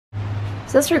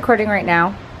Is this recording right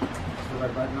now? Is the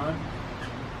red button on?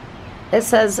 It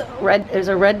says red, there's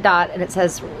a red dot and it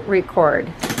says record.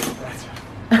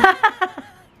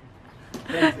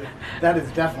 That is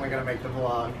definitely going to make the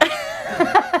vlog.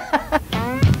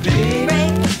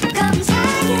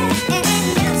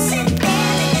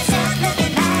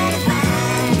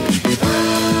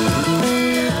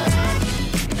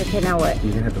 Okay, now what?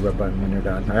 You can hit the red button when you're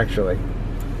done. Actually.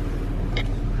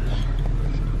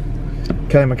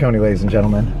 Kelly McConey, ladies and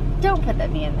gentlemen. Don't put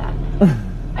me in that.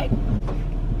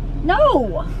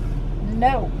 No!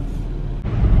 No.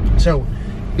 So,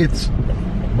 it's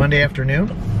Monday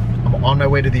afternoon. I'm on my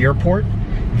way to the airport.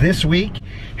 This week,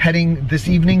 heading this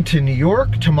evening to New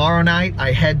York. Tomorrow night,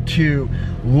 I head to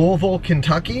Lousville,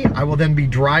 Kentucky. I will then be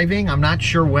driving, I'm not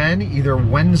sure when, either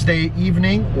Wednesday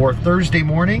evening or Thursday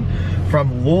morning,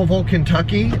 from Lousville,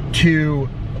 Kentucky to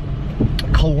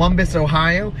Columbus,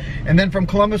 Ohio, and then from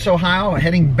Columbus, Ohio,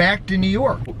 heading back to New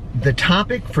York. The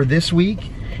topic for this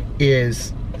week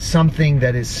is something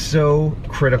that is so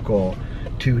critical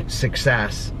to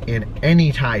success in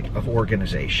any type of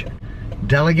organization.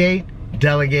 Delegate,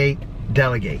 delegate,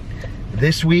 delegate.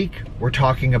 This week, we're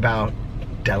talking about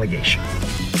delegation.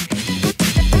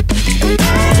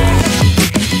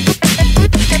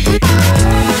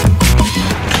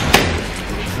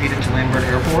 Made it to Landberg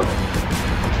Airport.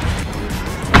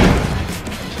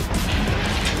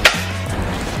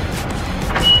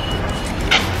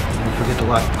 Don't forget to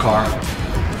lock the car.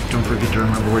 Don't forget to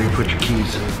remember where you put your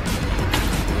keys.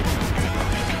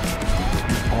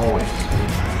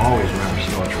 Always remember to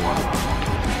fill out your water bottle.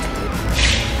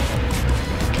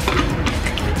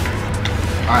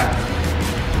 All right,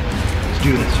 let's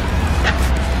do this.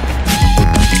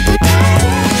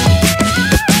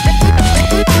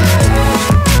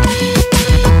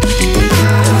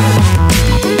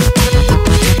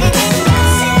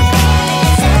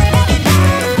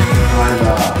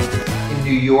 I'm in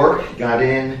New York, got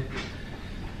in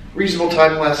reasonable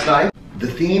time last night. The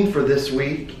theme for this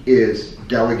week is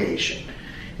delegation.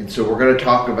 And so we're going to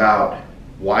talk about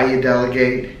why you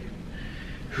delegate,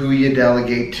 who you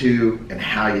delegate to, and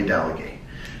how you delegate.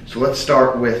 So let's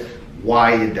start with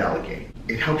why you delegate.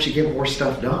 It helps you get more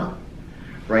stuff done,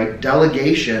 right?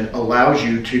 Delegation allows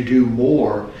you to do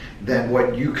more than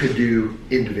what you could do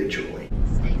individually.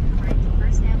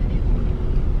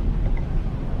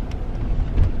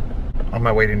 On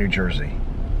my way to New Jersey.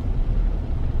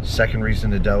 Second reason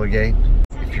to delegate,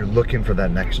 if you're looking for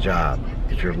that next job,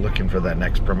 if you're looking for that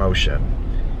next promotion,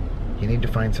 you need to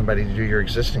find somebody to do your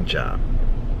existing job.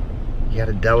 You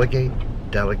gotta delegate,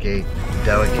 delegate,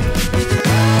 delegate.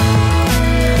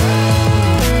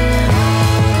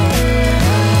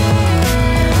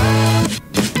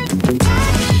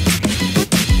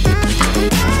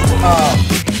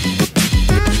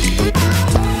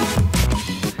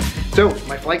 So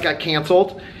my flight got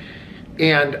canceled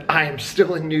and I am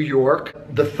still in New York.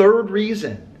 The third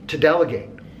reason to delegate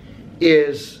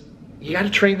is you gotta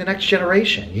train the next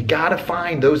generation. You gotta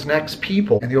find those next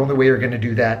people. And the only way you're gonna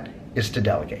do that is to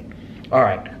delegate. All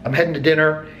right, I'm heading to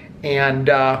dinner and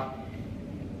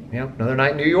another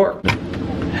night in New York.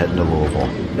 Heading to Lousville.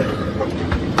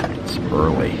 It's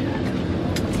early.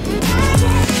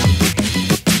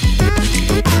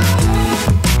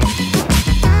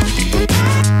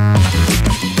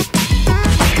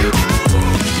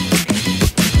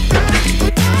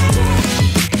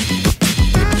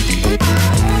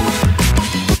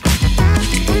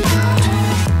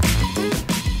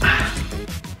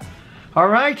 All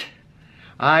right,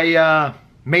 I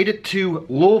made it to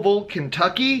Lousville,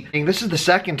 Kentucky. And this is the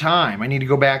second time I need to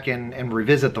go back and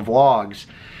revisit the vlogs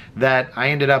that I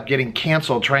ended up getting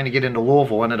canceled trying to get into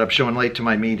Lousville, ended up showing late to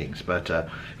my meetings. But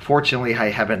fortunately,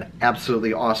 I have an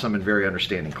absolutely awesome and very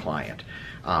understanding client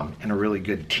and a really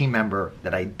good team member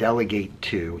that I delegate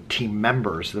to, team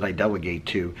members that I delegate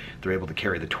to. They're able to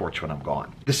carry the torch when I'm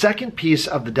gone. The second piece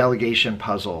of the delegation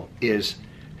puzzle is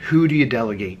who do you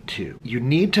delegate to? You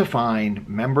need to find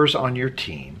members on your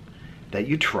team that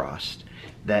you trust,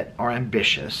 that are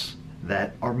ambitious,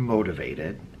 that are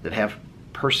motivated, that have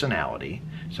personality.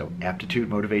 So aptitude,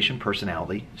 motivation,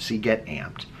 personality, see, get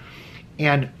amped.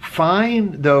 And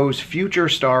find those future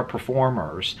star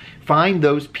performers, find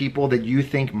those people that you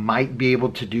think might be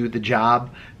able to do the job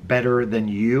better than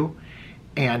you,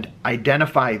 and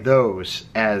identify those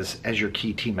as your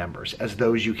key team members, as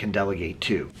those you can delegate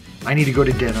to. I need to go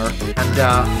to dinner and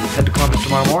head to Columbus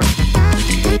tomorrow morning.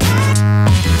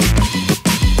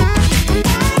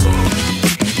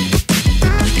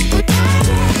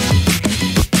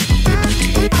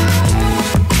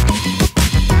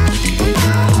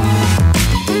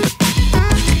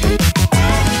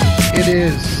 It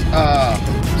is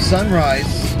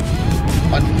sunrise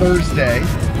on Thursday.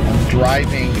 I'm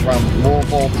driving from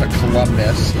Louisville to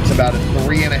Columbus. It's about a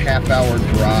 3.5-hour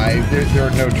drive. There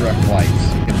are no direct flights.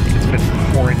 It's been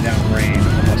pouring down rain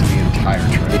almost the entire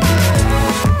trip.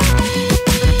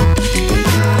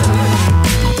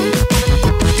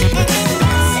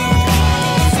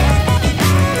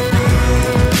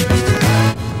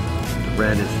 The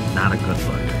red is not a good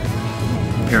look.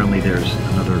 Apparently there's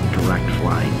another direct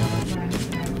flight.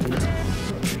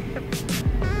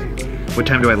 What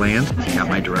time do I land? I got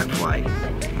my direct flight.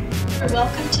 You're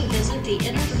welcome to visit the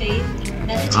Interfaith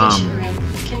Meditation Room.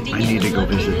 I need to go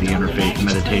visit the Interfaith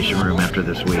Meditation Room after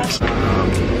this week.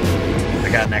 I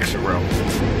got an exit row.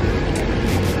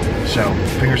 So,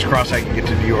 fingers crossed I can get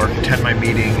to New York, attend my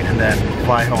meeting, and then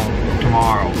fly home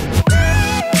tomorrow.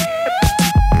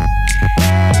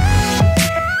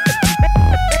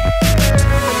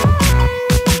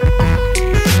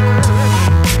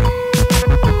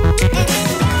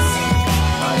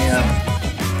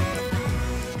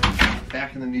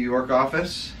 Back in the New York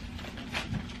office.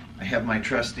 I have my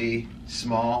trusty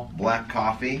small black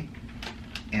coffee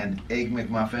and egg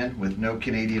McMuffin with no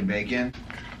Canadian bacon.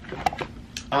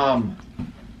 The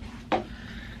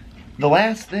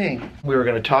last thing we were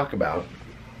going to talk about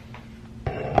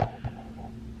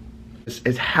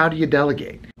is how do you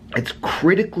delegate? It's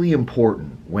critically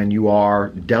important when you are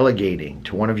delegating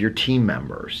to one of your team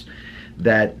members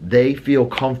that they feel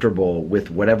comfortable with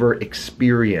whatever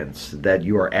experience that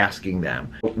you are asking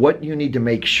them. But what you need to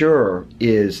make sure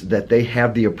is that they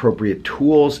have the appropriate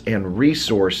tools and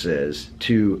resources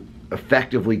to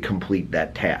effectively complete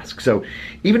that task. So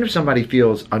even if somebody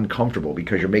feels uncomfortable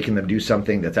because you're making them do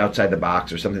something that's outside the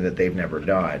box or something that they've never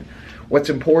done, what's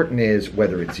important is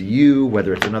whether it's you,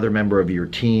 whether it's another member of your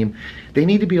team, they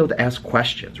need to be able to ask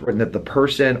questions, and that the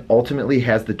person ultimately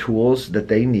has the tools that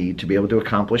they need to be able to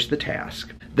accomplish the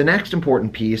task. The next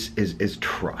important piece is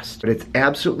trust. But it's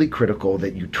absolutely critical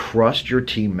that you trust your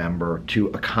team member to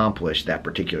accomplish that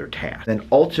particular task. Then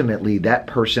ultimately that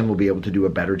person will be able to do a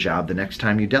better job the next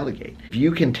time you delegate. If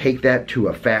you can take that to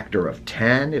a factor of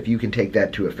 10, if you can take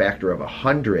that to a factor of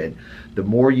 100, the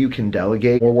more you can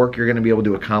delegate, more work you're going to be able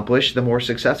to accomplish, the more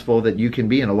successful that you can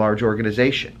be in a large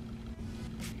organization.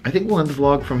 I think we'll end the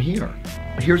vlog from here.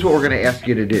 Here's what we're going to ask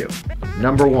you to do.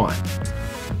 Number 1,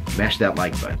 smash that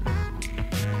like button.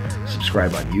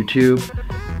 Subscribe on YouTube.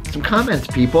 Some comments,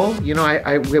 people. You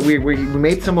know, we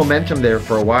made some momentum there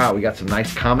for a while. We got some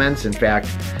nice comments. In fact,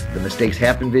 the Mistakes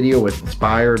Happen video was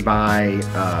inspired by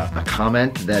a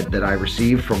comment that I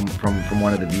received from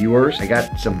one of the viewers. I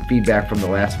got some feedback from the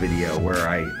last video where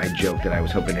I joked that I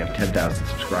was hoping to have 10,000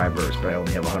 subscribers, but I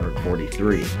only have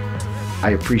 143.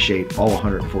 I appreciate all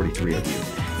 143 of you.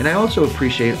 And I also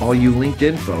appreciate all you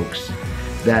LinkedIn folks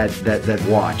that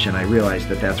watch, and I realize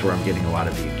that that's where I'm getting a lot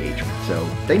of the engagement. So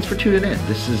thanks for tuning in.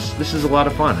 This is a lot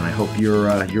of fun, and I hope you're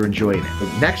enjoying it.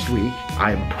 But next week,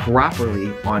 I am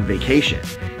properly on vacation.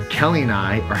 Kelly and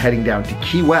I are heading down to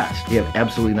Key West. We have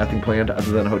absolutely nothing planned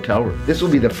other than a hotel room. This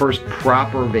will be the first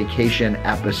proper vacation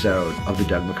episode of the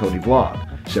Doug McConey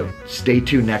vlog. So stay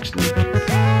tuned next week.